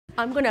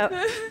I'm gonna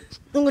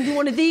do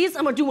one of these.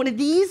 I'm gonna do one of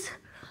these.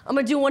 I'm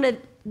gonna do one of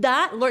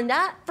that. Learn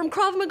that from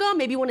Krav Maga.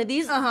 Maybe one of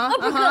these.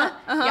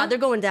 Yeah, they're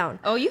going down.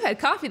 Oh, you had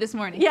coffee this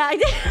morning. Yeah, I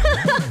did.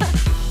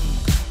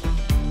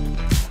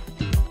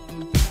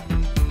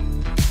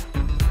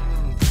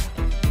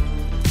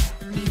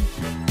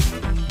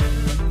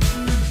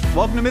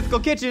 Welcome to Mythical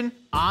Kitchen.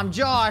 I'm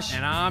Josh.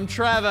 And I'm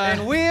Trevor.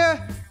 And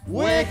we're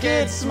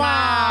wicked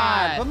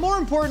smart. But more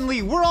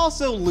importantly, we're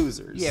also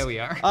losers. Yeah, we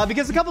are.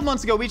 Because a couple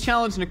months ago, we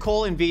challenged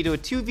Nicole and V to a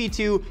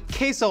 2v2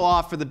 queso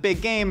off for the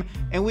big game,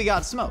 and we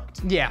got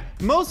smoked. Yeah.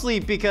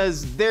 Mostly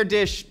because their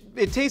dish,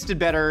 it tasted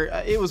better,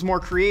 it was more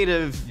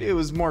creative, it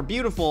was more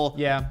beautiful.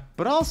 Yeah.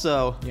 But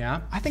also,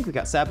 Yeah. I think we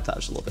got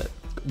sabotaged a little bit.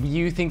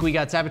 You think we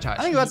got sabotaged?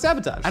 I think we got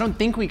sabotaged. I don't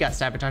think we got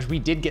sabotaged. We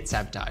did get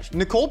sabotaged.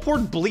 Nicole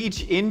poured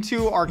bleach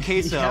into our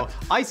queso. Yeah.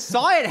 I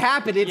saw it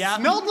happen. It Yeah.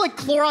 smelled like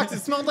Clorox. It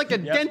smelled like a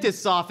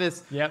dentist's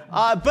office. Yep.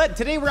 But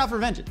today we're out for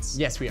vengeance.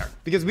 Yes, we are.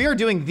 Because we are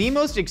doing the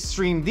most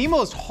extreme, the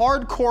most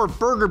hardcore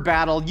burger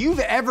battle you've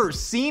ever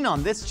seen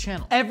on this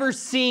channel. Ever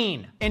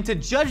seen? And to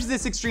judge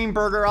this extreme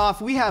burger off,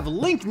 we have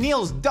Link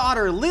Neal's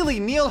daughter, Lily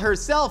Neal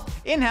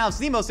herself, in-house,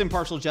 the most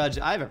impartial judge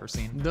I've ever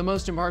seen. The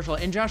most impartial.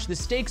 And Josh, the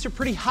stakes are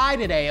pretty high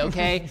today,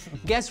 okay?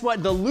 Guess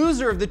what? The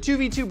loser of the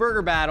 2v2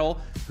 burger battle,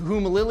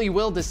 whom Lily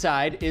will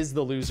decide is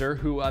the loser,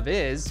 who of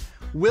is,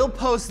 will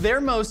post their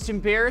most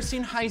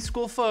embarrassing high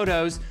school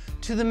photos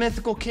to the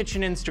Mythical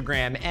Kitchen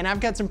Instagram. And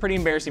I've got some pretty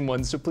embarrassing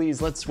ones, so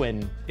please, let's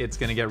win. It's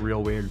gonna get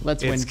real weird.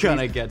 Let's win. It's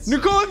gonna get...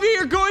 Nicole and V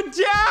are going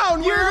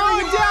down! You're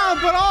going down,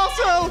 but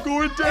also, if you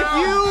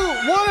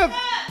wanna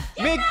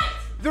make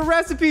the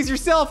recipes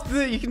yourself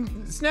that you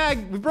can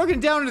snag, we've broken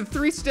it down into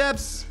 3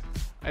 steps.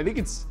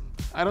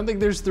 I don't think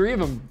there's 3 of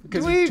them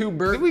because there's 2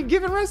 burgers. Did we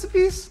give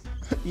recipes?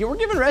 Yeah, we're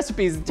giving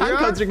recipes. The time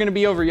codes are gonna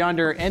be over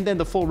yonder, and then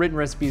the full written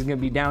recipe is gonna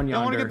be down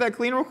yonder. I wanna get that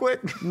clean real quick.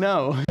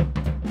 No.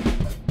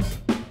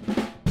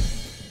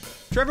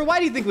 Trevor, why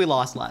do you think we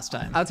lost last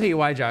time? I'll tell you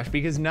why, Josh,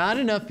 because not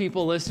enough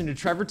people listen to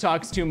Trevor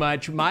Talks Too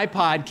Much, my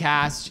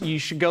podcast. You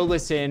should go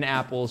listen,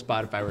 Apple,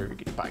 Spotify, wherever you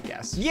get your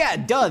podcasts. Yeah,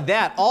 duh,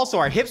 that. Also,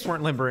 our hips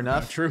weren't limber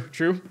enough.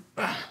 True.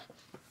 But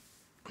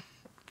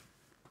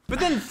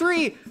then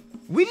 3,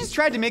 we just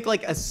tried to make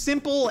like a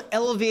simple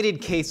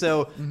elevated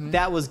queso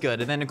that was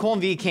good. And then Nicole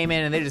and V came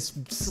in and they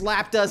just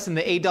slapped us in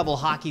the A-double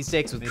hockey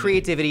sticks with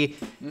creativity.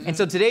 And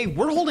so today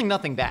we're holding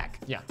nothing back.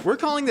 Yeah. We're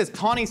calling this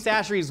Tawny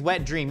Sashery's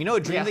wet dream. You know a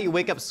dream that you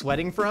wake up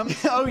sweating from?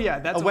 Oh yeah,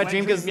 that's a wet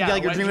dream because yeah,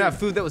 you're dreaming about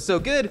food that was so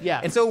good.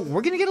 Yeah. And so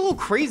we're gonna get a little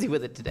crazy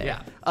with it today.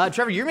 Yeah.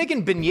 Trevor, you're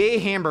making beignet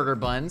hamburger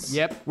buns.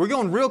 Yep. We're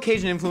going real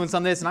Cajun influence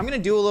on this, and I'm gonna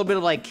do a little bit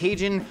of like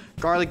Cajun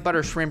garlic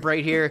butter shrimp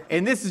right here.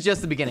 And this is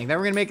just the beginning. Then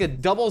we're gonna make a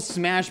double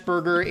smash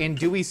burger and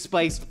dewy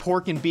spiced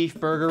pork and beef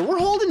burger. We're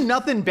holding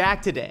nothing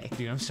back today.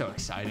 Dude, I'm so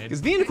excited. Because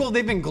V and Nicole,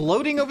 they've been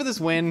gloating over this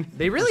win.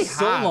 They really for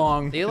so have.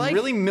 long. They and like-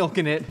 really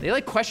milking it. They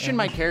like question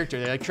my character.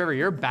 They're like, Trevor,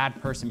 you're a bad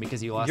person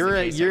because you lost the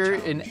queso You're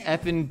challenge. an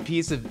effing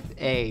piece of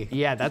A.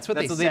 Yeah, that's what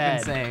That's they what said.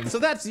 they've been saying. So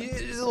that's a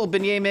little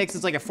beignet mix.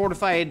 It's like a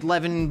fortified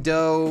leaven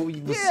dough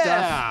with stuff.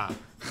 Yeah.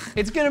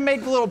 It's gonna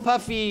make little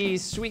puffy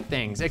sweet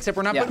things, except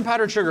we're not putting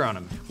powdered sugar on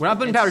them. We're not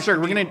putting powdered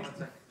sugar. We're gonna.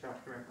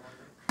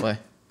 What?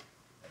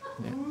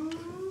 Yeah.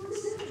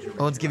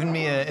 Oh, it's giving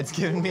me a.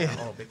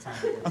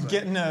 I'm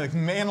getting a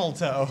mantle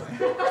toe.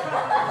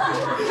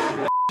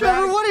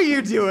 Trevor, what are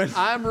you doing?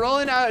 I'm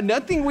rolling out.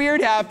 Nothing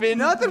weird happened.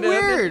 Nothing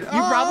weird. You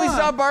probably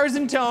saw bars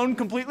and tone,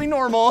 completely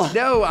normal.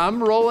 No,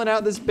 I'm rolling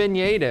out this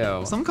beignet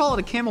dough. Some call it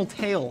a camel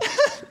tail.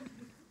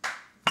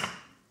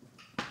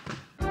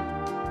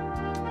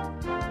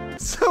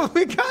 So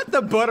we got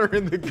the butter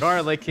and the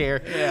garlic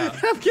here. Yeah.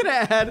 I'm gonna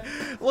add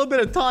a little bit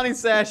of Tawny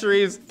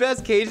Sashery's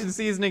best Cajun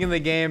seasoning in the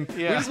game.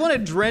 Yeah. We just want to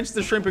drench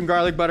the shrimp in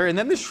garlic butter, and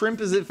then the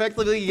shrimp is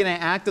effectively gonna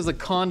act as a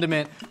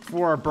condiment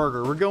for our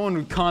burger. We're going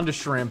with conda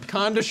shrimp.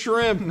 Conda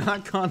shrimp.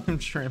 Not condom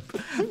shrimp.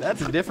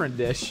 That's a different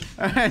dish.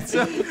 All right,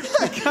 so we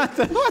got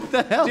the, what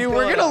the hell? Dude,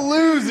 we're gonna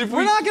lose if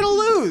We're not gonna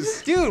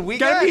lose. Dude, we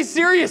Gotta got... be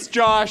serious,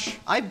 Josh.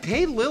 I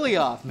paid Lily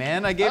off,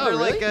 man. I gave Oh, her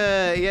really? like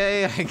a,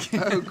 yeah.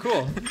 Oh,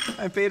 cool.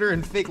 I paid her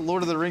in fake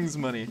Lord of the Rings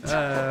money.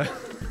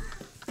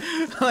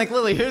 Like,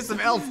 Lily, here's some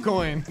elf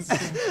coins.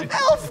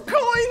 Elf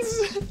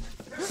coins.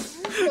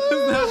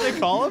 Isn't that what they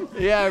call them?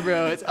 Yeah,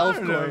 bro, it's elf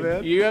don't know, coin.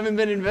 man. You haven't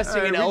been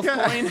investing in we elf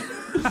got- coin?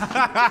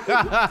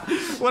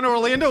 When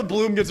Orlando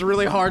Bloom gets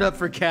really hard up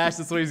for cash,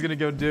 that's what he's gonna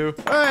go do.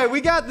 All right,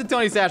 we got the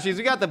Tawny Sashery's,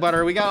 we got the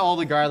butter, we got all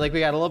the garlic, we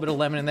got a little bit of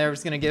lemon in there. We're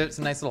just gonna give it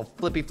some nice little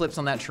flippy flips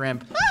on that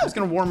shrimp. Just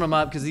gonna warm them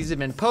up because these have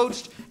been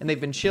poached and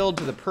they've been chilled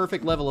to the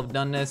perfect level of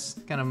doneness.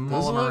 Kind of Those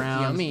mulling look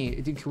around. yummy.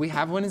 Dude, can we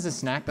have one as a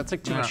snack? That's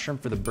like too Yeah. much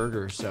shrimp for the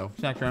burger, so.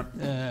 Snack shrimp.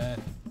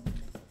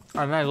 All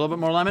right, nice, a little bit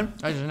more lemon.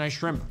 That's a nice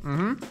shrimp.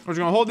 We're just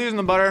gonna hold these in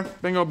the butter.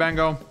 Bingo,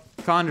 bango.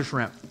 Conda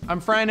shrimp. I'm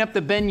frying up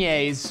the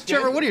beignets.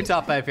 Trevor, what are your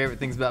top 5 favorite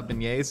things about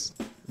beignets?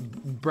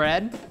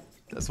 Bread,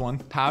 That's one.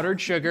 Powdered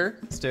sugar.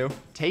 That's two.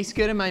 Tastes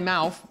good in my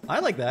mouth. I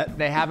like that.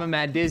 They have them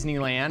at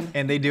Disneyland.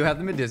 And they do have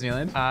them at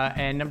Disneyland.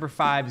 And number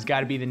 5 has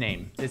got to be the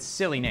name. It's a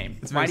silly name.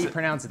 Why do you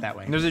pronounce it that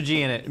way? There's a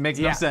G in it. It makes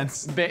no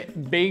sense.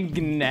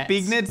 Bignets.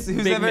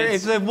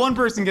 Bignets? If one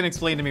person can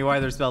explain to me why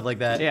they're spelled like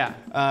that.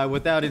 Yeah.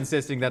 Without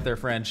insisting that they're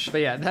French.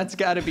 But yeah, that's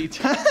got to be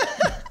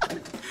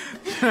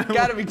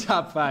gotta be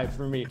top 5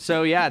 for me.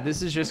 So yeah,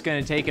 this is just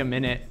gonna take a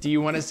minute. Do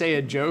you want to say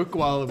a joke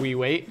while we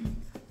wait?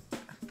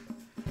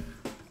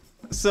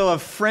 So a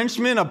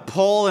Frenchman, a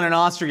Pole, and an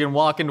Austrian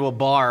walk into a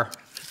bar.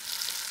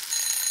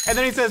 And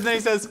then he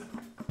says,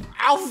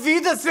 Auf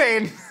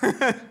Wiedersehen!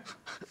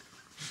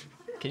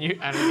 Can you,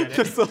 I don't get it.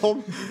 Just the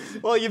whole,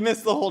 well, you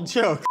missed the whole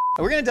joke.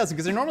 We're gonna dust it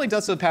because they're normally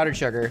dusted with powdered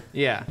sugar.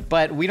 Yeah.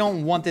 But we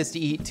don't want this to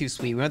eat too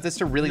sweet. We want this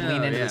to really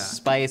lean into the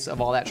spice of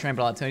all that shrimp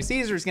and all that Tony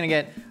Caesar. We're just gonna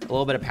get a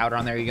little bit of powder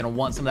on there. You're gonna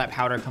want some of that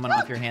powder coming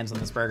off your hands on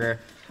this burger.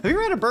 Have you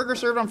ever had a burger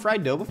served on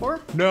fried dough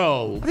before?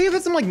 No. I think I've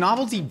had some like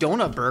novelty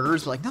donut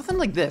burgers, but like nothing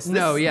like this.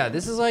 No, yeah,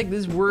 this is like,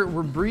 we're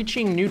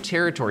breaching new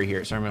territory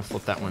here. So I'm gonna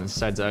flip that one, this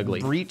side's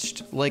ugly.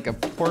 Breached like a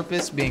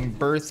porpoise being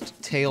birthed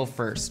tail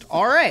first.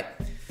 All right.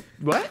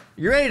 What?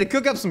 You ready to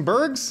cook up some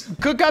burgers?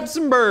 Cook up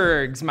some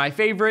burgers, my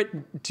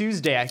favorite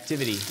Tuesday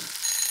activity.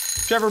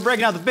 Trevor,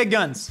 breaking out the big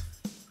guns.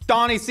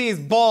 Donnie C is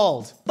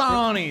bald.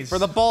 Donnie's. For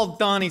the bald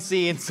Donnie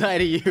C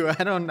inside of you.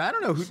 I don't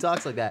know who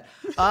talks like that.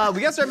 We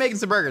gotta start making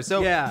some burgers.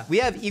 So we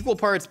have equal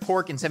parts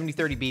pork and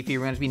 70-30 beefy.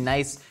 We're gonna be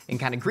nice and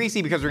kind of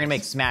greasy because we're gonna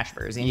make smash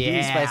burgers. And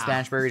Dewey Spice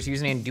smash burgers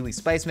using an Dewey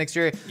Spice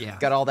mixture. Yeah.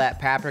 Got all that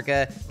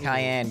paprika,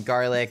 cayenne,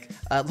 garlic,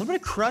 a little bit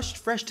of crushed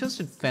fresh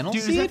toasted fennel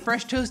seed. Is that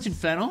fresh toasted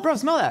fennel? Bro,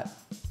 smell that.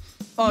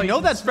 Oh, you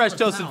know that's fresh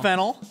toasted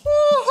fennel.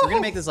 So we're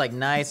gonna make this like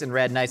nice and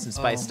red, nice and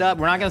spiced up.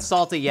 We're not gonna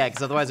salt it yet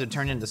because otherwise it would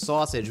turn into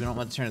sausage. We don't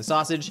want it to turn into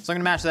sausage. So I'm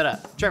gonna mash that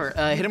up. Trevor,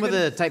 hit him with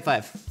a type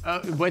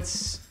 5.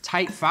 What's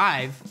type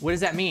 5? What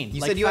does that mean?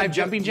 You like said you 5 had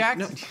jumping jacks?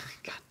 No,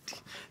 God,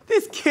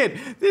 this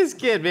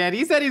kid, man.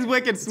 He said he's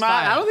wicked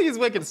smart. I don't think he's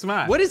wicked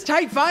smart. What does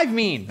type 5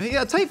 mean?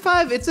 Yeah, type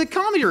 5, it's a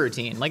comedy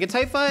routine. Like a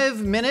type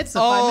 5 minutes, a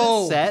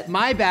 5-minute set.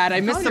 My bad. I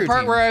missed the part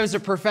routine. where I was a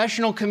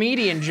professional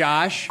comedian,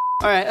 Josh.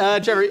 All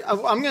right, Trevor,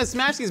 I'm gonna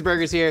smash these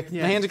burgers here.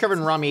 My hands are covered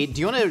in raw meat.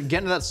 Do you wanna get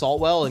into that salt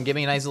well and give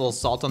me a nice little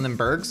salt on them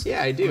burgers?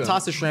 Yeah, I do.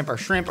 Toss the shrimp. Our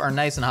shrimp are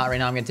nice and hot right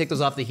now. I'm gonna take those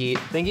off the heat.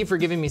 Thank you for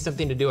giving me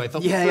something to do. I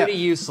felt pretty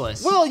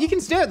useless. Well, you can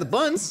stare at the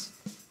buns.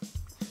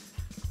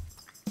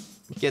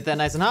 Get that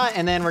nice and hot,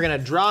 and then we're gonna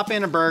drop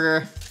in a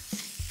burger.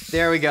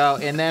 There we go,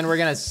 and then we're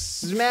gonna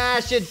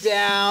smash it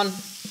down.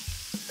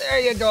 There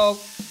you go.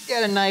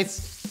 Get a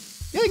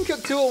nice, you can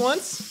cook 2 at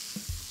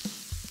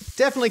once.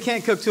 Definitely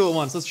can't cook 2 at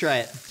once. Let's try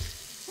it.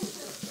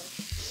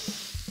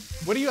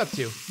 What are you up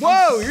to?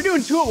 Whoa, you're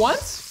doing 2 at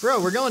once?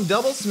 Bro, we're going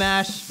double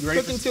smash,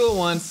 cooking 2 at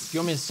once. You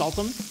want me to salt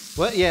them?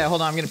 What? Yeah,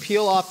 hold on. I'm gonna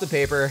peel off the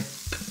paper.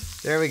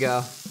 There we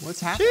go.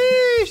 What's happening?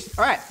 Sheesh.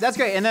 All right, that's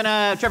great. And then,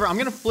 Trevor, I'm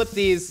gonna flip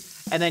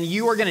these, and then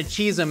you are gonna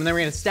cheese them, and then we're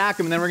gonna stack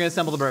them, and then we're gonna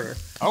assemble the burger.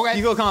 Okay.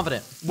 You go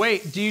confident.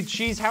 Wait, do you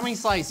cheese how many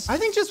slices? I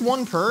think just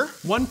 1 per.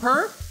 1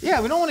 per?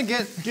 Yeah, we don't want to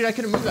get. Dude, I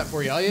could have moved that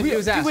for you. All you have to do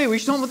is ask. Wait, we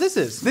should tell them what this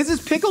is. This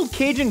is pickled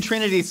Cajun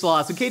Trinity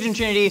sauce. So Cajun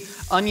Trinity,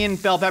 onion,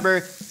 bell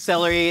pepper,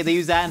 celery. They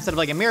use that instead of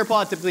like a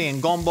mirepoix, typically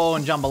in gombo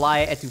and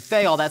jambalaya,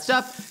 etouffee, all that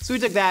stuff. So we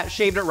took that,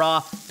 shaved it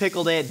raw,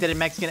 pickled it, did it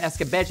Mexican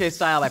escabeche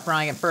style by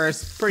frying it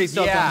first. Pretty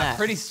stoked on that. Yeah,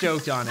 pretty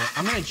stoked on it.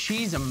 I'm gonna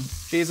cheese them.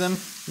 Cheese them.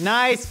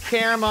 Nice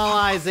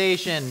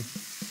caramelization.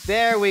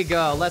 There we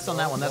go. Less on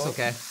that one. That's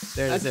okay.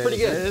 There it is. That's pretty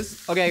good. There it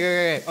is. Okay,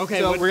 great. Okay,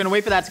 so we're gonna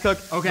wait for that to cook.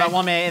 Okay. About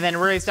 1 minute, and then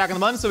we're ready to stack on the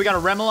buns. So we got a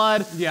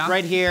remoulade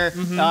right here.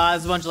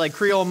 There's a bunch of like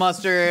Creole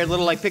mustard,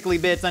 little like pickly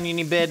bits,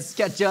 oniony bits,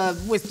 ketchup,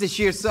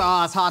 Worcestershire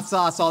sauce, hot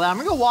sauce, all that. I'm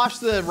gonna go wash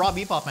the raw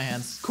beef off my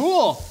hands.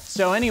 Cool.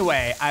 So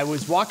anyway, I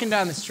was walking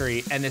down the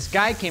street, and this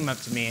guy came up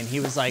to me, and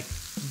he was like,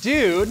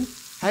 "Dude,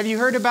 have you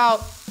heard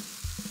about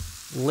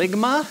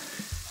ligma?"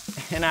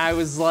 And I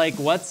was like,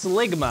 "What's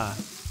ligma?"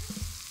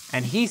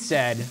 And he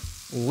said,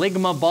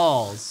 "Ligma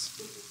balls."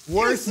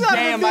 Worst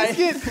damn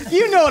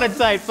You know what a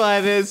type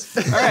 5 is.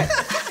 All right.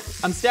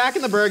 I'm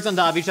stacking the burgers on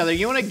top of each other.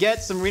 You want to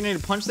get some, we need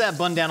to punch that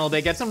bun down a little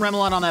bit, get some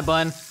remoulade on that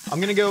bun.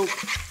 I'm going to go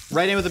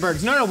right in with the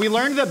burgers. No, we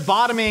learned that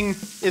bottoming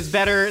is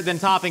better than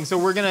topping, so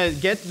we're going to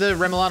get the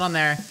remoulade on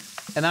there,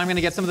 and then I'm going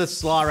to get some of the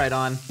slaw right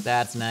on.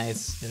 That's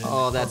nice.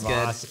 Oh, that's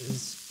good.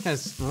 Kind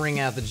of wring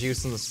out the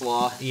juice in the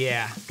slaw.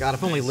 Yeah. God,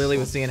 if only Lily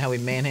was seeing how we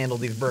manhandled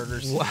these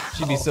burgers,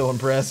 she'd be so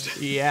impressed.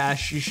 Yeah,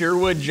 she sure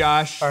would,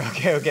 Josh. All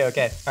right,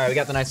 okay. All right, we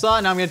got the nice slaw.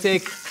 Now I'm going to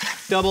take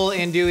double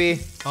andouille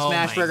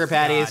smash burger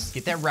patties. God.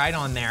 Get that right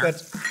on there. Okay.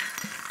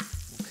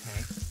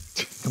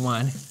 Come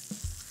on.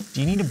 Do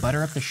you need to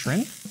butter up the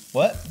shrimp?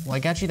 What? Well, I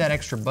got you that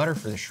extra butter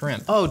for the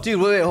shrimp. Oh, dude,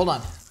 wait, hold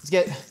on. Let's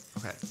get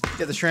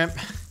the shrimp.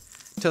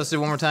 Toast it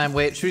one more time.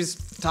 Wait, should we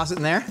just toss it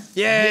in there?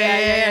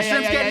 Yeah.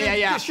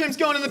 Shrimp's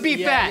going in the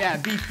beef fat. Yeah,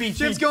 beef.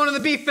 Shrimp's going in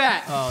the beef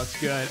fat. Oh, it's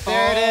good.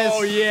 There it is.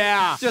 Oh,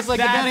 yeah. Just like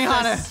the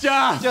Benihana.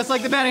 Stuff. Just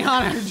like the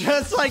Benihana.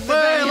 Just like the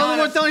Benihana. A little Benihana.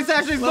 more Tony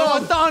Sash's Little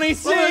bowl. Donnie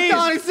C's.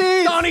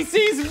 Donnie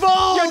C's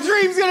bowl. Your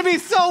dream's gonna be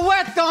so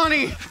wet,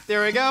 Donnie.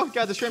 There we go.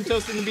 Got the shrimp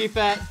toasted in the beef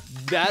fat.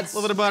 That's A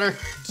little bit of butter.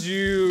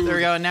 dude. There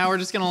we go. And now we're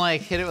just gonna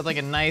like hit it with like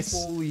a nice,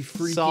 Holy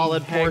freaking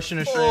solid heck. portion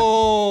of shrimp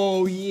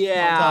Oh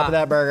yeah. on top of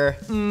that burger.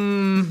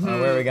 Oh,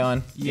 where are we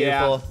going?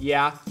 Beautiful.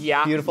 Yeah.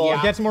 Beautiful.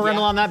 Yeah, Get some more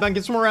remoulade on that bun.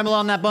 Get some more remoulade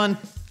on that bun.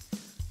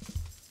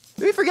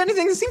 Did we forget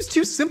anything? This seems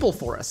too simple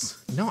for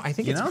us. No, I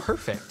think it's know?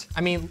 perfect.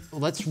 I mean,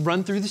 let's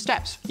run through the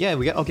steps. Yeah,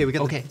 we got the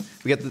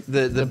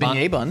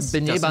beignet buns.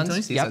 Beignet Dustin, buns,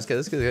 Tony, Steve, yep. That's good.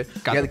 That's good. Got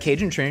We got it. the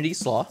Cajun Trinity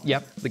slaw.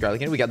 Yep. The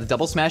garlic in it. We got the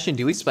double smash and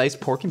dewy spice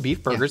pork and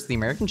beef burgers. The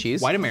American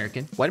cheese. White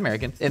American. White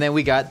American. And then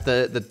we got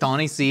the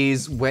Tawny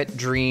Seas Wet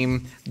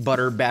Dream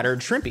butter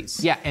battered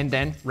shrimpies. Yeah, and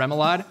then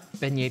remoulade,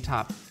 beignet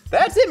top.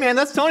 That's it, man.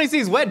 That's Tony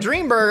C's Wet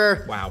Dream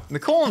Burger. Wow.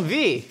 Nicole and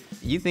V,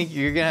 you think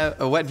you're gonna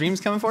have a wet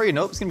dream's coming for you?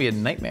 Nope, it's gonna be a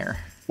nightmare.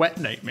 Wet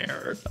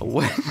nightmare. A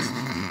wet.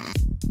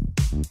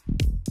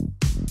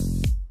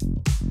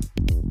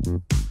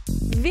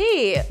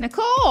 V.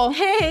 Nicole.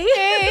 Hey.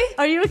 Hey.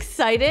 Are you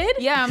excited?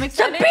 Yeah, I'm To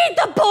excited. beat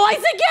the boys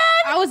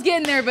again? I was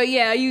getting there, but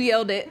yeah, you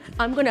yelled it.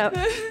 I'm gonna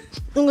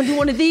do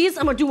one of these.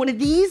 I'm gonna do one of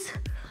these.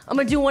 I'm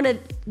gonna do one of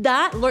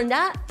that. Learn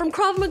that from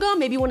Krav Maga.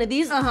 Maybe one of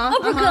these.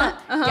 Uppercut.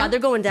 Yeah, they're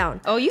going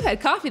down. Oh, you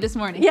had coffee this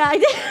morning. Yeah, I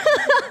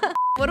did.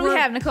 What do we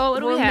have, Nicole? What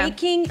do we have? We're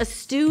making a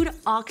stewed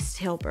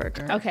oxtail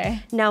burger.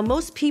 Okay. Now,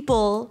 most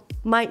people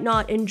might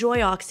not enjoy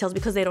oxtails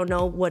because they don't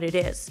know what it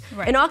is.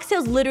 Right. An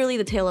oxtail is literally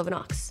the tail of an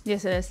ox.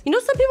 Yes, it is. You know,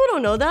 some people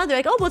don't know that. They're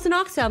like, oh, what's an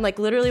oxtail? I'm like,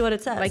 literally what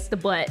it says. Like the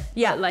butt.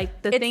 Yeah. But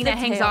like the It's thing the that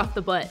hangs tail. off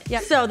the butt.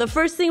 Yeah. So the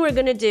first thing we're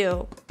gonna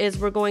do is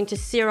we're going to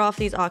sear off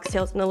these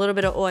oxtails in a little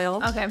bit of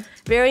oil. Okay.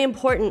 Very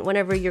important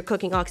whenever you're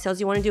cooking oxtails,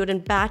 you wanna do it in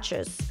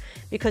batches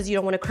because you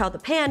don't wanna crowd the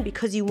pan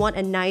because you want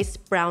a nice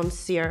brown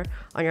sear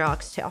on your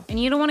oxtail. And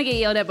you don't want to get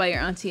yelled at by your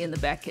auntie in the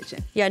back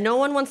kitchen. Yeah, no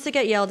one wants to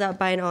get yelled at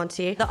by an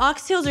auntie. The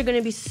oxtails are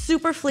gonna be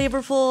super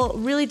flavorful,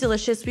 really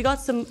delicious. We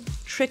got some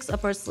tricks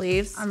up our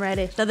sleeves. I'm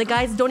ready. That the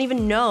guys don't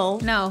even know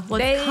No,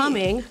 what's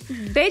coming.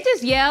 They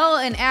just yell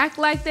and act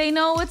like they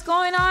know what's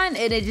going on,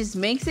 and it just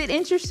makes it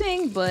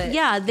interesting. But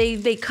Yeah,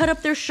 they cut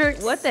up their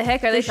shirts. what the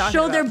heck are they talking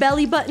show about? their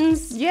belly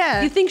buttons.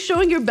 Yeah. You think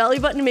showing your belly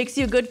button makes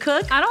you a good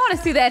cook? I don't want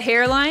to see that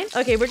hairline.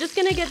 Okay, we're just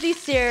gonna get these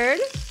seared.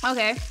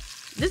 Okay.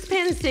 This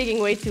pan is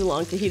taking way too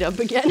long to heat up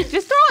again.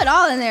 Just throw it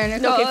all in there,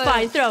 Nicole. Okay,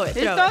 fine, throw it.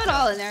 Just throw it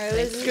all in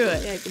there. Screw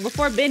it. Yeah,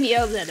 before Ben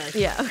yells at us.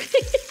 Yeah,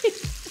 okay.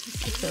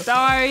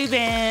 Sorry,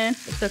 Ben.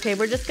 It's okay,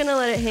 we're just gonna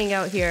let it hang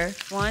out here.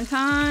 One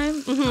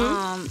time,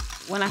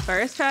 when I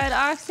first tried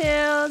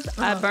oxtails,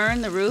 I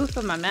burned the roof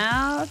of my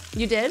mouth,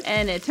 You did?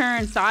 and it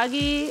turned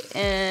soggy,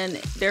 and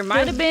there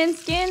might have been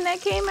skin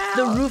that came out.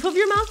 The roof of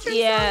your mouth turned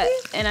Yeah,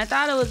 soggy? and I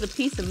thought it was a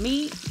piece of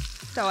meat,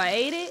 so I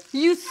ate it,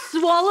 You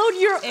swallowed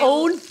your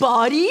own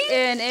body?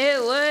 and it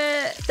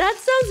was That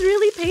sounds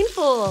really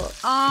painful.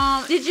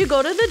 Did you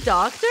go to the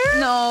doctor?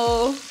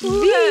 no.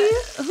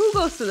 Who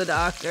goes to the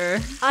doctor?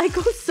 I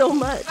go so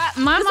much.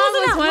 My This mom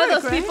wasn't was at one of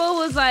work, those right? people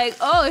was like,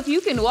 oh, if you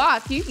can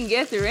walk, you can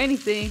get through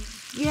anything.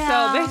 Yeah.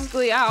 So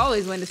basically, I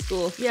always went to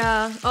school.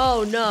 Yeah.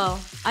 Oh no.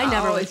 I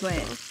never always went.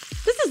 went.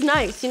 This is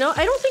nice, you know?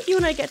 I don't think you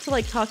and I get to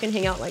like talk and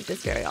hang out like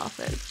this very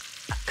often.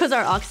 Because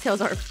our oxtails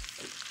are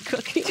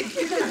cooking.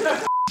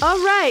 All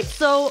right,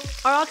 so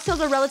our oxtails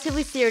are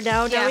relatively seared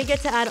now. Now Yeah. we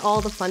get to add all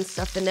the fun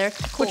stuff in there.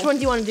 Which one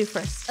do you want to do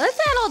first? Let's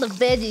add all the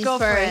veggies Go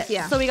for first. it.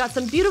 Yeah. So we got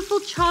some beautiful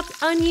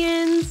chopped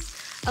onions,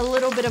 a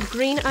little bit of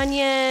green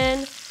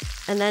onion,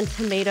 and then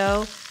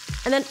tomato.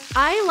 And then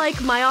I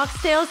like my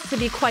oxtails to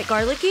be quite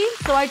garlicky,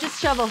 so I just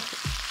shove a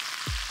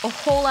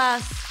whole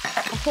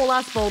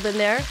ass bulb in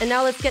there. And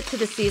now let's get to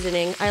the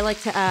seasoning. I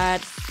like to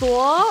add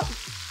salt,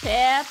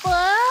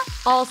 Pepper,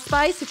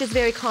 allspice, which is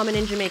very common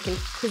in Jamaican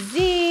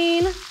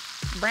cuisine,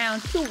 brown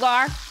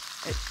sugar.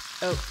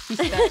 Oh, you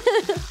said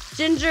that.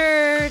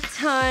 ginger,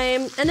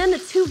 thyme, and then the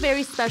two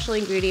very special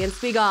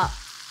ingredients. We got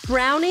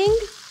browning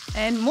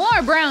And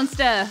more brown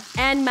stuff.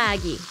 and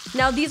Maggi.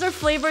 Now these are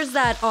flavors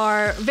that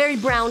are very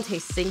brown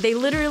tasting. They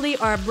literally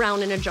are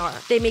brown in a jar.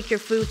 They make your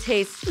food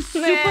taste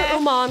super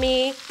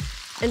umami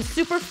and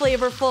super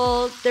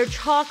flavorful. They're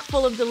chock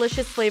full of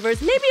delicious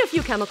flavors, maybe a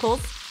few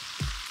chemicals,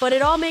 but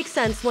it all makes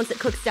sense once it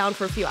cooks down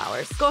for a few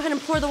hours. Go ahead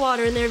and pour the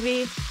water in there,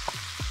 V.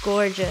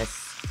 Gorgeous.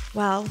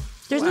 Wow.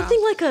 There's Wow.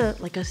 nothing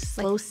like a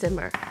slow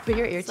simmer. Put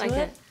your ear to like it.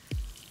 that.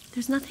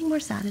 There's nothing more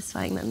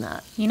satisfying than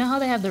that. You know how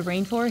they have the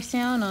rainforest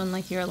sound on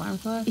like your alarm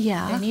clock?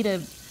 Yeah. They need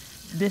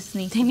this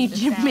needs They need to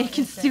be the sound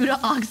Jamaican instead. stew to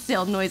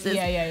oxtail noises.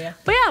 Yeah.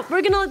 But yeah,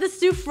 we're gonna let this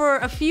stew for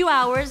a few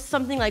hours,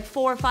 something like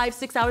 4, 5,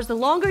 6 hours. The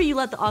longer you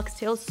let the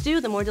oxtail stew,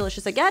 the more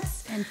delicious it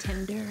gets. And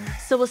tender.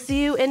 So we'll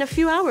see you in a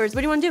few hours.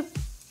 What do you wanna do?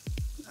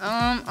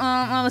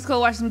 Let's go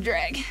watch some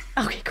drag.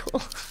 Okay,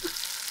 cool.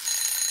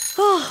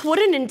 Oh, what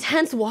an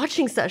intense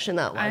watching session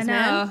that was, I know.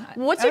 man.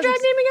 What's I your drag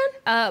was- name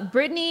again?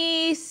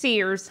 Brittany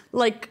Sears.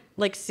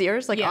 Like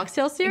Sears, like Yeah,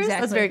 oxtail Sears? That's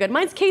exactly. very good.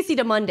 Mine's Casey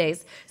to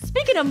Mondays.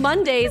 Speaking of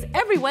Mondays,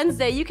 every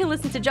Wednesday you can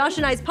listen to Josh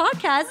and I's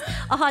podcast,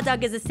 A Hot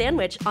Dog is a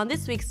Sandwich. On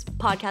this week's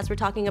podcast, we're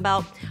talking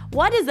about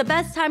what is the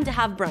best time to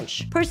have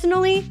brunch.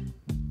 Personally,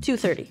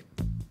 2:30.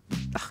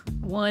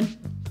 1,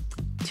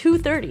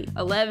 2:30.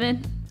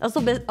 11. Also,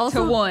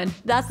 To 1.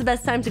 That's the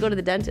best time to go to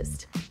the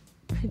dentist.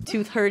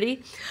 tooth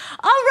hurty.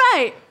 All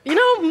right, you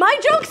know, my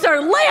jokes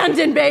are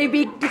landing,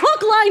 baby.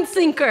 Hook, line,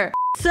 sinker.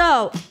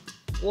 So,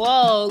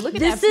 Whoa, look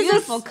at that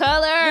beautiful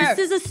color.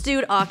 This is a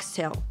stewed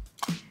oxtail.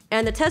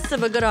 And the test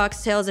of a good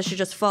oxtail is it should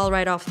just fall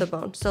right off the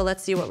bone. So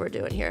let's see what we're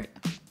doing here.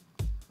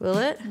 Will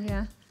it?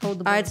 Yeah. Hold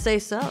the bone. I'd say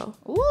so.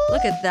 Ooh,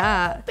 look at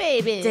that.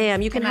 Baby.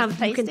 Damn, you can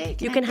have I taste it?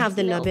 you can have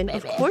the taste it, nubbin. baby?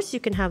 Of course you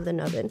can have the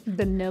nubbin.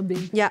 The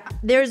nubbin. Yeah,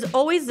 there's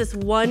always this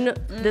one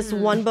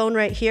bone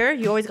right here.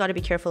 You always got to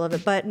be careful of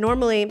it. But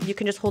normally you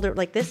can just hold it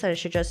like this and it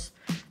should just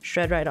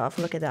shred right off.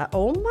 Look at that.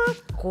 Oh my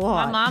God.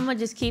 My mom would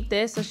just keep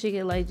this so she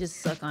could like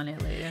just suck on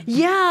it later.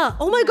 Yeah.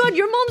 Oh my God,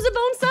 your mom's a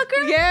bone sucker?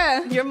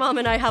 Yeah. Your mom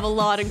and I have a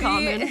lot in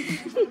common.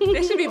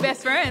 They should be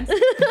best friends.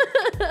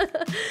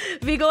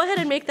 V, go ahead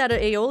and make that an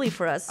aioli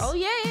for us. Oh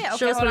yeah. Okay,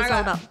 Show us what hold it's on,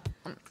 all about.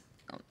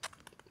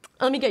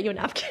 Let me get you a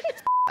napkin.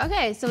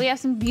 Okay, so we have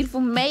some beautiful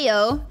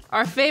mayo.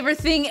 Our favorite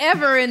thing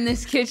ever in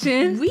this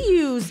kitchen. We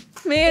use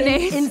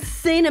Mayonnaise. an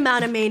insane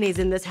amount of mayonnaise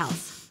in this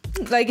house.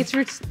 Like it's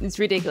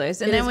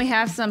ridiculous. And It then is. we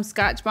have some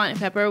Scotch bonnet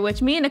pepper,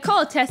 which me and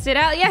Nicole tested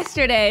out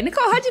yesterday.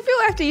 Nicole, how'd you feel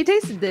after you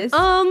tasted this?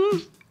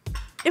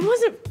 It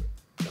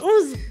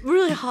was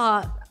really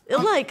hot.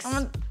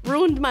 It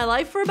ruined my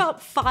life for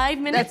about 5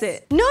 minutes.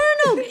 That's it. No.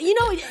 You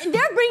know,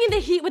 they're bringing the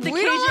heat with the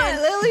We Cajun. don't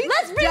want Lily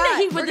Let's to bring the die.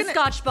 heat with We're the gonna-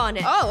 Scotch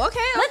bonnet. Oh, okay.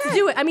 Let's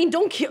do it. I mean,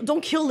 don't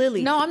kill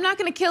Lily. No, I'm not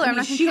gonna kill her. I'm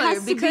not gonna she kill has her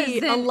to because be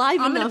then alive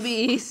I'm enough. gonna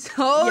be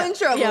so in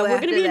trouble. Yeah, we're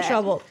gonna be in after that.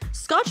 trouble.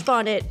 Scotch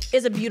bonnet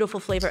is a beautiful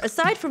flavor.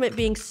 Aside from it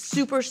being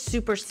super,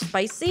 super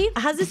spicy, it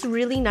has this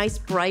really nice,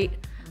 bright,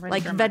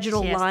 like from my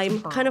vegetal chest.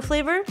 lime kind of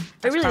flavor.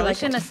 I really Probably like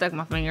shouldn't it. have stuck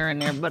my finger in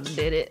there, but I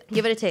did it.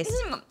 Give it a taste.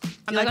 I'm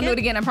like not gonna do it? it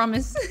again, I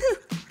promise.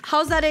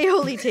 How's that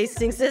aioli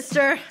tasting,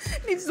 sister?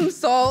 Need some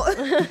salt.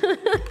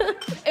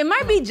 It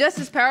might be just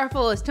as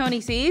powerful as Tony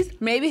C's,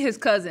 maybe his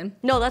cousin.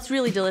 No, that's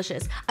really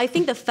delicious. I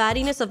think the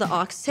fattiness of the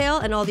oxtail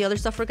and all the other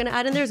stuff we're gonna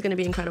add in there is gonna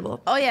be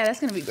incredible. Oh yeah, that's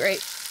gonna be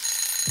great.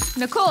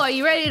 Nicole, are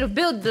you ready to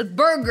build the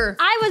burger?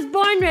 I was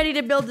born ready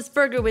to build this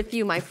burger with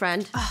you, my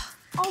friend.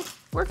 Oh,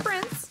 we're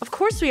friends. Of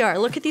course we are.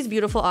 Look at these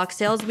beautiful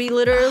oxtails. We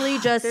literally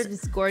They're just...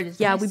 just gorgeous.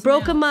 Yeah, They we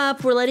broke smell. them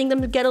up. We're letting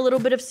them get a little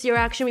bit of sear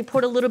action. We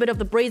poured a little bit of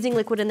the braising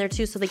liquid in there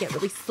too so they get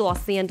really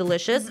saucy and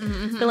delicious.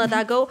 Gonna let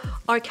that go.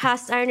 Our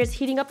cast iron is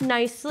heating up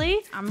nicely.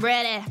 I'm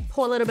ready.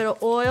 Pour a little bit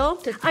of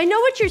oil. I know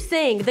what you're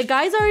saying. The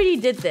guys already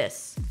did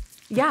this.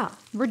 Yeah,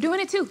 We're doing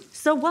it too.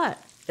 so what?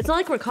 It's not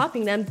like we're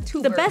copying them.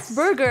 Two the birds. best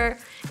burger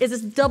is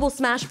this double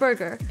smash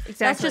burger. That's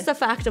Exactly. just a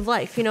fact of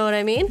life. You know what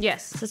I mean?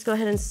 Yes. So let's go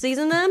ahead and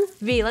season them.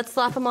 V, let's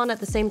slap them on at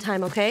the same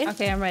time, okay?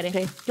 Okay, I'm ready.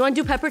 Okay. You want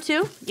to do pepper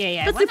too?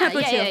 Yeah. Let's Why do not?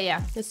 pepper too.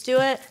 Yeah. Let's do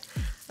it.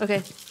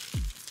 Okay.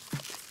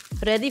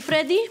 Ready,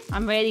 Freddy?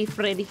 I'm ready,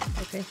 Freddy.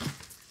 Okay.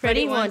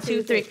 Ready? 1,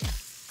 2, 3.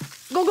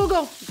 Go.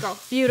 Go.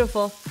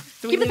 Beautiful.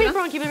 we Keep the do paper that?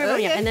 on, keep the paper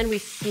on. Yeah. Okay. And then we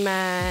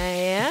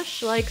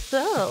smash like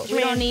so. We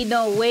don't need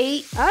no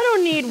weight. I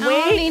don't need I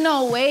don't weight. need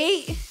no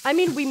weight. I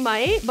mean, we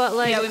might, but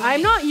like, Yeah, we might.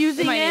 I'm not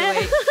using We might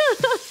need it.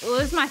 Well,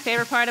 this is my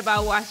favorite part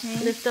about watching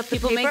Lift up the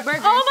people paper. make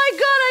burgers. Oh my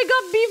god, I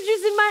got beef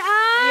juice in my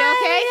eye. Are you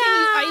okay?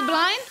 Are you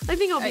blind? I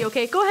think I'll be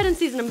okay. Go ahead and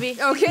season them, V.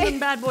 Okay. Season them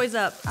bad boys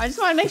up. I just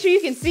want to make sure you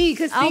can see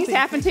because I'll things be-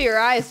 happen to your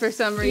eyes for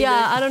some reason.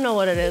 Yeah, I don't know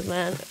what it is,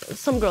 man.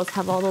 Some girls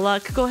have all the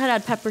luck. Go ahead,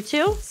 add pepper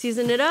too.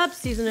 Season it up.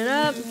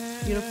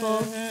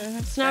 Beautiful.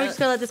 So now we're just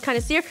gonna let this kind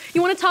of sear.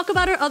 You want to talk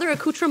about our other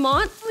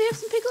accoutrement? We have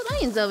some pickled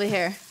onions over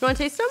here. You want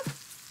to taste them?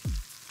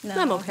 No,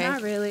 I'm okay.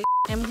 Not really.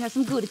 And we have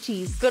some Gouda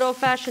cheese. Good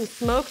old-fashioned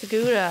smoked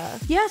Gouda.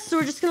 Yes, so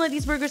we're just gonna let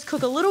these burgers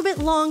cook a little bit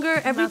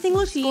longer. Everything some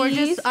looks cheese.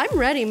 gorgeous. I'm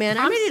ready, man.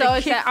 I'm ready so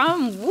to kick.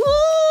 excited.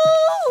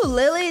 Woo!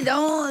 Lily,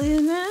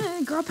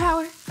 don't. Girl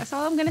power. That's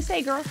all I'm going to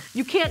say, girl.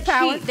 You can't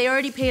Power. cheat. They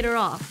already paid her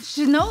off.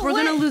 No, We're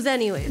gonna lose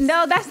anyways.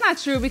 No, that's not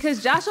true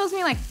because Josh owes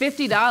me like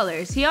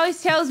 $50. He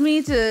always tells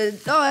me to,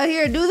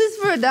 here, do this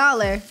for $1.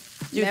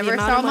 Dude, the Never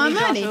amount saw of my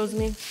Josh money. owes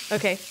me.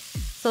 Okay,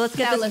 so let's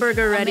get Now this let's-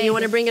 burger ready. You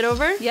want to amazing. bring it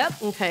over? Yep.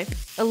 Okay,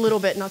 a little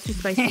bit, not too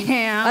spicy.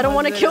 Yeah, I don't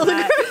want to almost kill put the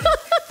a lot. girl.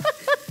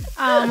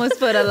 I almost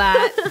put a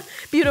lot.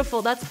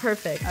 Beautiful, that's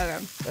perfect. Okay.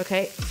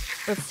 Okay,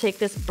 let's take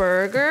this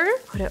burger,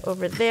 put it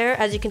over there.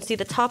 As you can see,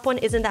 the top one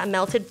isn't that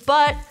melted,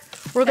 but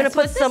we're gonna That's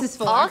put what some this is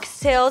for.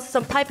 oxtails,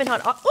 some piping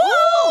hot.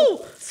 Ooh!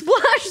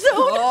 Splash zone.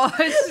 Oh,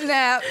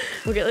 snap.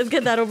 Okay, let's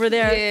get that over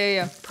there.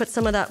 Yeah. Put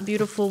some of that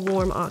beautiful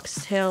warm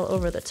oxtail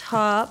over the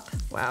top.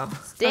 Wow.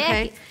 Stick.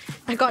 Okay,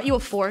 I got you a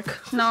fork.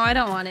 No, I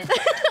don't want it.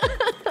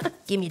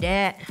 Give me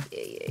that.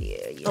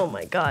 Yeah. Oh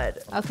my god.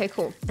 Okay,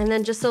 cool. And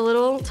then just a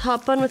little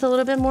top bun with a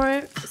little bit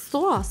more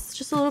sauce.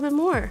 Just a little bit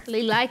more.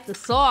 Really like the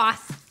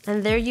sauce.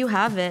 And there you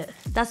have it.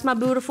 That's my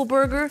beautiful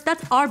burger.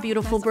 That's our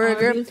beautiful That's our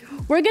burger. beautiful-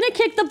 We're gonna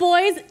kick the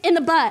boys in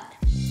the butt.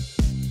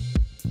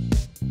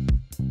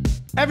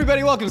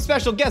 Everybody, welcome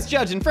special guest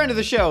judge and friend of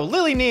the show,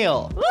 Lily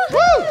Neal.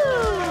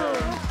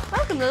 Woohoo!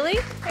 Welcome, Lily.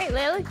 Hey,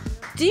 Lily.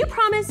 Do you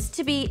promise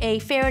to be a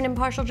fair and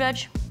impartial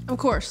judge? Of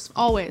course,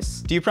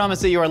 always. Do you promise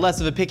that you are less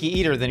of a picky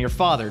eater than your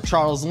father,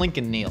 Charles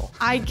Lincoln Neal?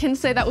 I can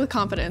say that with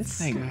confidence.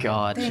 Thank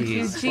God, you,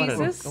 jeez.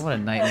 Jesus. What a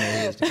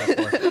nightmare it is to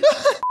go for.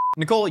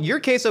 Nicole, your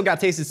queso got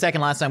tasted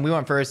second last time. We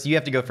went first. You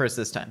have to go first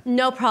this time.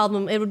 No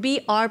problem. It would be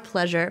our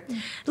pleasure.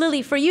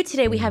 Lily, for you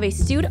today, we have a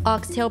stewed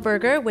oxtail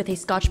burger with a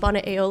Scotch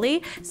bonnet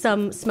aioli,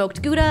 some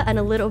smoked Gouda, and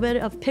a little bit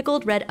of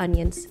pickled red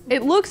onions.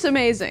 It looks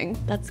amazing.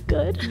 That's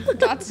good.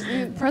 That's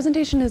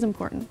presentation is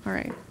important. All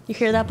right. You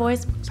hear that,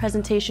 boys?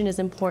 Presentation is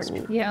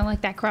important. Yeah, I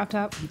like that crop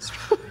top.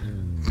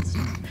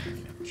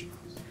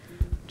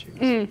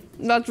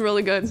 That's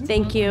really good.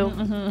 Thank you.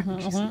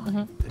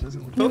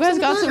 You guys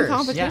got some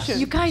competition.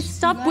 You guys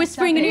stop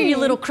whispering in here, you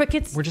little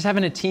crickets. We're just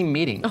having a team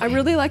meeting. I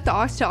really like the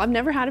oxtail. I've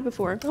never had it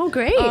before. Oh,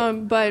 great.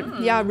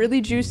 But yeah,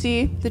 really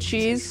juicy. The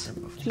cheese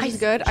is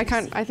good. I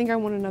think I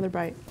want another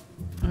bite.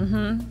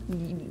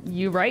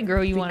 You right,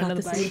 girl. You want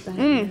another bite.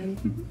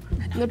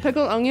 The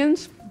pickled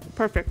onions,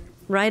 perfect.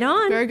 Right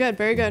on. Very good,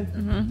 very good.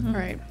 All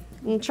right.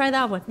 Try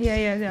that one.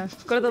 Yeah.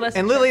 Go to the list.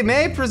 And Lily,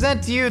 may I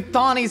present to you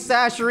Tawny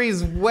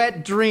Sashery's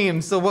Wet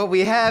Dream. So what we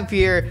have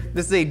here,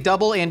 this is a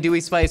double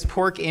andouille spice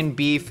pork and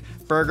beef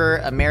burger,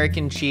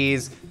 American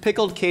cheese,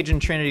 pickled Cajun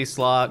Trinity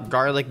slaw,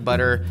 garlic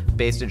butter,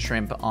 basted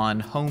shrimp on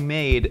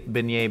homemade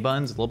beignet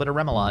buns, a little bit of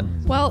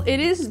remoulade. Well, it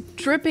is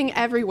dripping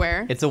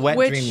everywhere. It's a wet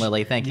dream,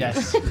 Lily. Thank you.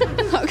 Yes.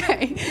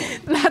 Okay,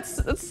 that's.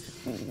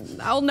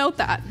 I'll note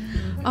that.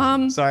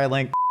 Sorry,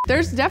 Link.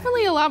 There's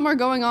definitely a lot more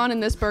going on in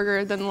this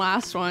burger than the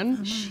last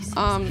one. She's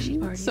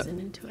into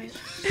it.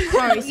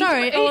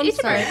 Sorry. Oh, I'm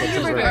sorry.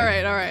 All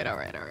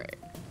right.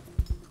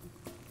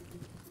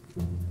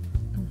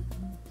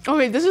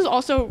 Okay, this is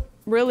also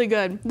really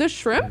good. The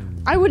shrimp,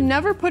 I would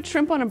never put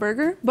shrimp on a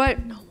burger, but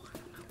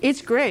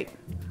it's great.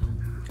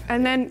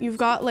 And then you've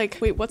got like,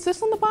 wait, what's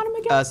this on the bottom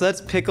again? So that's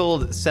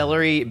pickled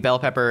celery, bell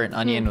pepper, and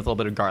onion with a little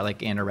bit of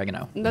garlic and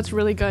oregano. That's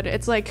really good.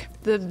 It's like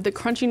the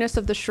crunchiness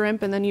of the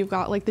shrimp, and then you've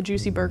got like the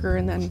juicy burger,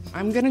 and then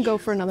I'm gonna go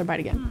for another bite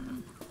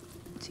again.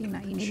 See,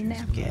 now you need a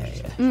nap. Yeah.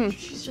 You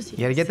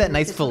gotta get that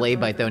nice fillet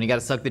bite though, and you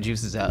gotta suck the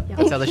juices out.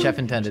 That's how the chef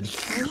intended.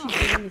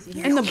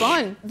 And the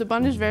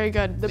bun is very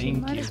good. The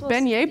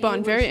beignet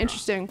bun, very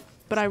interesting,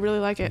 but I really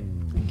like it.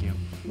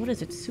 What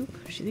is it? Soup?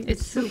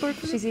 It's soup.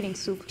 She's eating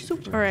soup.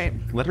 All right.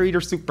 Let her eat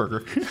her soup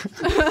burger.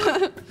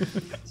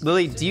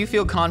 Lily, do you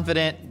feel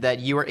confident that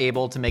you were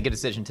able to make a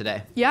decision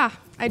today? Yeah,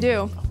 I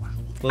do.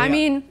 Lily, I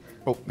mean,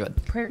 oh, good.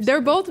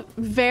 they're both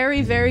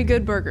very, very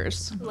good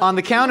burgers. On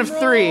the count of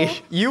 3,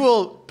 you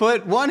will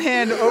put one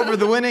hand over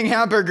the winning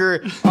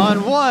hamburger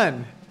on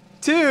 1,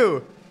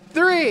 2,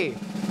 3.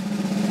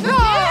 No!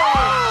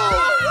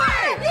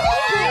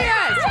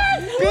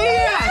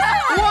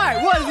 Why?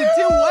 What is it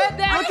too wet?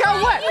 Look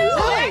how wet!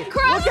 Lily,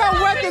 look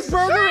how wet this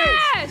burger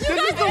is! This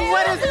is the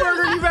wettest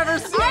burger you've ever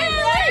seen!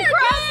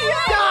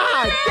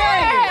 God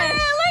dang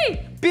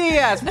it!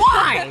 BS!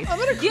 Why? I'm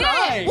gonna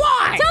cry.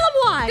 Why? Tell them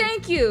why.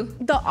 Thank you.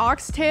 The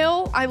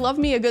oxtail, I love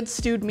me a good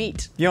stewed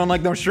meat. You don't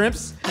like those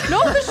shrimps?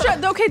 No, the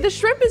shrimp. Okay, the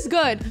shrimp is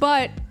good,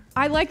 but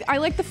I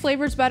like the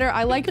flavors better.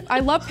 I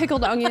love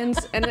pickled onions,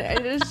 and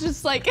it's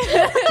just like.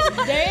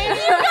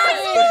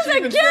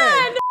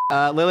 Again.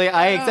 Lily,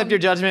 I accept your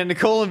judgment.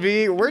 Nicole and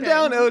V, we're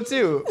down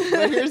 0-2.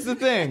 But here's the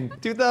thing.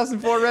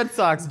 2004 Red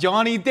Sox,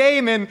 Johnny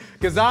Damon,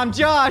 because I'm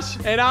Josh.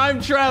 And I'm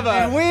Trevor.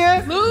 And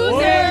we're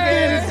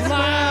Losers.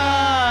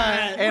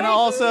 And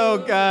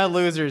also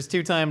losers,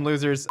 2-time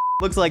losers.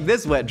 Looks like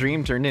this wet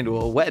dream turned into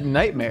a wet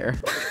nightmare.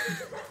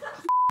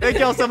 Thank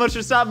y'all so much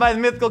for stopping by the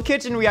Mythical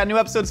Kitchen. We got new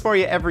episodes for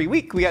you every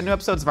week. We got new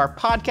episodes of our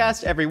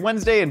podcast every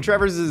Wednesday, and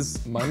Trevor's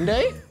is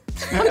Monday?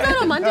 Comes out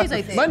on Mondays,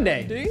 I think.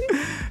 Monday.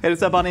 Hit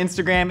us up on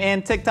Instagram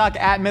and TikTok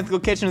at Mythical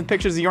Kitchen with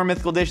pictures of your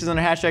mythical dishes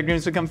under hashtag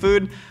Dreams Become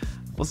Food.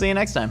 We'll see you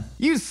next time.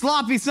 You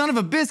sloppy son of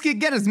a biscuit,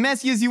 get as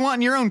messy as you want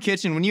in your own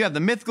kitchen when you have the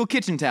Mythical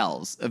Kitchen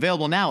Towels.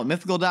 Available now at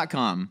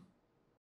mythical.com.